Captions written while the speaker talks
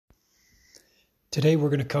Today, we're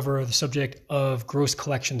going to cover the subject of gross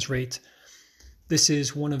collections rate. This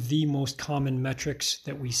is one of the most common metrics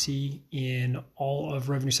that we see in all of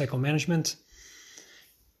revenue cycle management.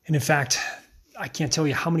 And in fact, I can't tell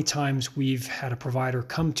you how many times we've had a provider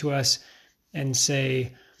come to us and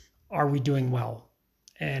say, are we doing well?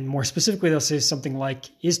 And more specifically, they'll say something like,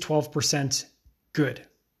 is 12% good?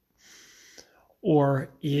 Or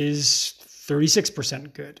is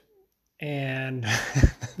 36% good? And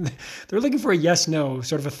they're looking for a yes, no,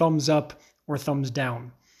 sort of a thumbs up or thumbs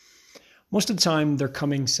down. Most of the time, they're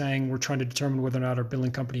coming saying we're trying to determine whether or not our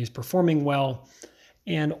billing company is performing well.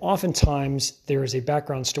 And oftentimes, there is a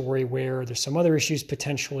background story where there's some other issues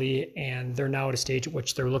potentially, and they're now at a stage at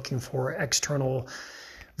which they're looking for external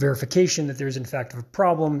verification that there's in fact a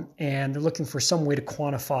problem, and they're looking for some way to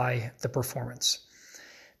quantify the performance.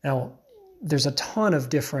 Now, there's a ton of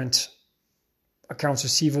different accounts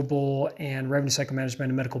receivable and revenue cycle management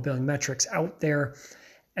and medical billing metrics out there.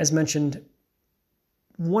 As mentioned,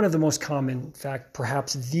 one of the most common, in fact,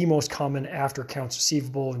 perhaps the most common after accounts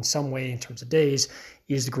receivable in some way in terms of days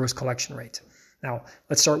is the gross collection rate. Now,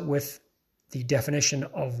 let's start with the definition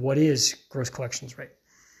of what is gross collections rate.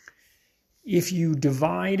 If you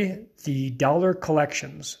divide the dollar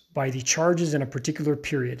collections by the charges in a particular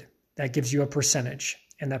period, that gives you a percentage,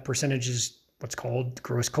 and that percentage is what's called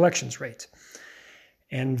gross collections rate,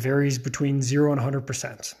 and varies between 0 and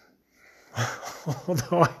 100%.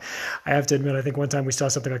 Although I have to admit, I think one time we saw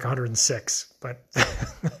something like 106, but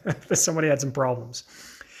somebody had some problems.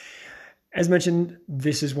 As mentioned,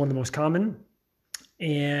 this is one of the most common,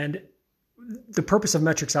 and the purpose of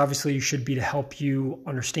metrics obviously should be to help you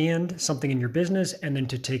understand something in your business and then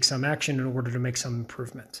to take some action in order to make some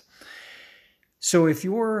improvement. So if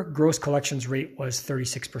your gross collections rate was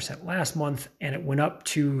 36% last month and it went up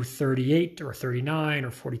to 38 or 39 or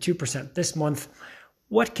 42% this month,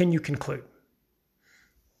 what can you conclude?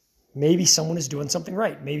 Maybe someone is doing something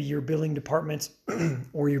right. Maybe your billing department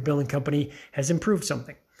or your billing company has improved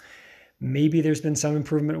something. Maybe there's been some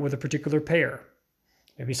improvement with a particular payer.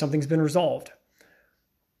 Maybe something's been resolved.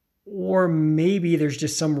 Or maybe there's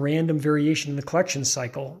just some random variation in the collection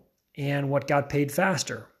cycle and what got paid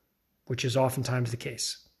faster, which is oftentimes the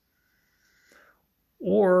case.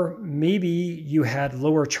 Or maybe you had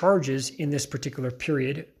lower charges in this particular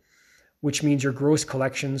period, which means your gross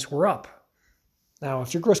collections were up. Now,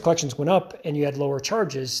 if your gross collections went up and you had lower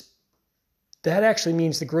charges, that actually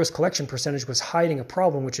means the gross collection percentage was hiding a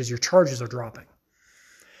problem, which is your charges are dropping.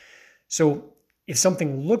 So if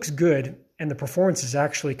something looks good and the performance is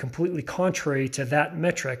actually completely contrary to that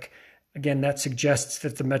metric, again, that suggests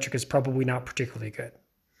that the metric is probably not particularly good.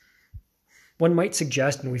 One might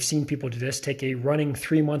suggest, and we've seen people do this, take a running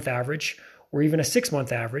 3-month average or even a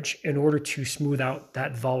 6-month average in order to smooth out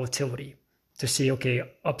that volatility, to see, okay,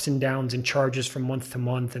 ups and downs in charges from month to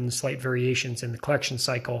month and slight variations in the collection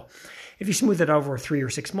cycle. If you smooth it over 3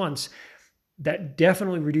 or 6 months, that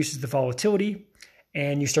definitely reduces the volatility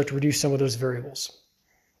and you start to reduce some of those variables.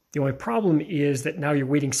 The only problem is that now you're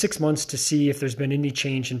waiting 6 months to see if there's been any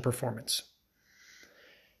change in performance.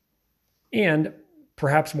 And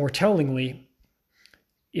perhaps more tellingly,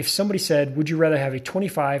 if somebody said, would you rather have a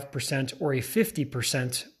 25% or a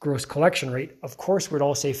 50% gross collection rate? Of course, we'd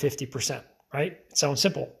all say 50%, right? It sounds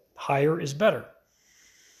simple. Higher is better.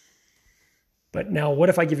 But now what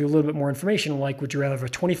if I give you a little bit more information, like would you rather have a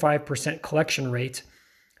 25% collection rate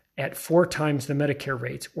at 4 times the Medicare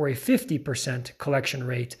rate or a 50% collection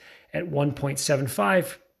rate at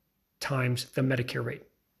 1.75 times the Medicare rate?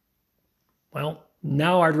 Well,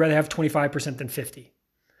 now I'd rather have 25% than 50.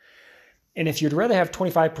 And if you'd rather have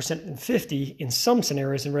 25% than 50 in some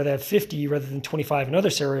scenarios and rather have 50 rather than 25 in other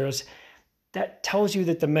scenarios, that tells you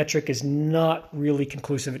that the metric is not really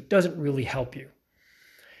conclusive. It doesn't really help you.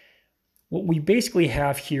 What we basically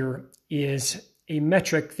have here is a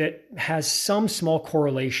metric that has some small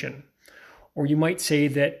correlation, or you might say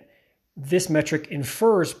that this metric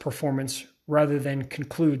infers performance rather than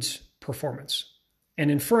concludes performance. And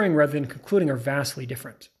inferring rather than concluding are vastly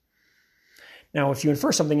different. Now, if you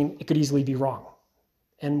infer something, it could easily be wrong.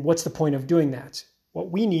 And what's the point of doing that? What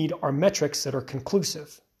we need are metrics that are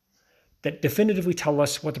conclusive, that definitively tell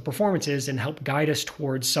us what the performance is and help guide us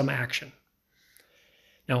towards some action.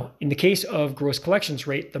 Now, in the case of gross collections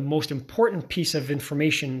rate, the most important piece of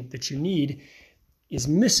information that you need is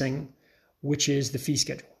missing, which is the fee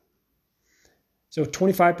schedule. So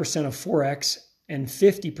 25% of 4X and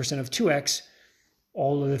 50% of 2X,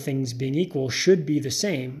 all of the things being equal, should be the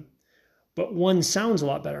same. But one sounds a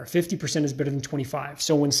lot better. 50% is better than 25.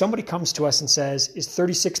 So when somebody comes to us and says, is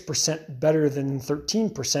 36% better than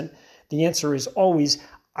 13%? The answer is always,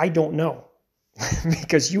 I don't know.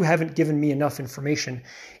 because you haven't given me enough information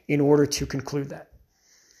in order to conclude that.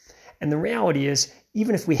 And the reality is,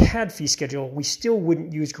 even if we had fee schedule, we still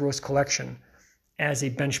wouldn't use gross collection as a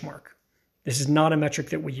benchmark. This is not a metric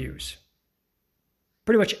that we use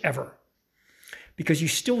pretty much ever, because you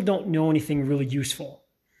still don't know anything really useful.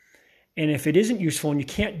 And if it isn't useful and you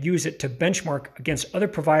can't use it to benchmark against other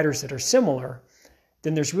providers that are similar,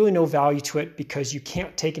 then there's really no value to it, because you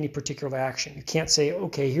can't take any particular action. You can't say,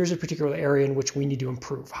 okay, here's a particular area in which we need to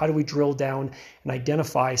improve. How do we drill down and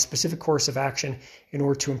identify a specific course of action in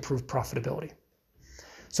order to improve profitability?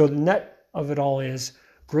 So the net of it all is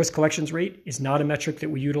gross collections rate is not a metric that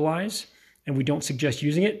we utilize, and we don't suggest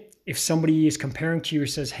using it. If somebody is comparing to you and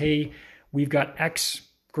says, hey, we've got X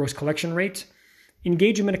gross collection rate,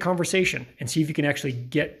 engage them in a conversation and see if you can actually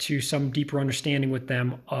get to some deeper understanding with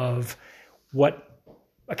them of what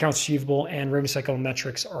accounts receivable and revenue cycle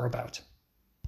metrics are about.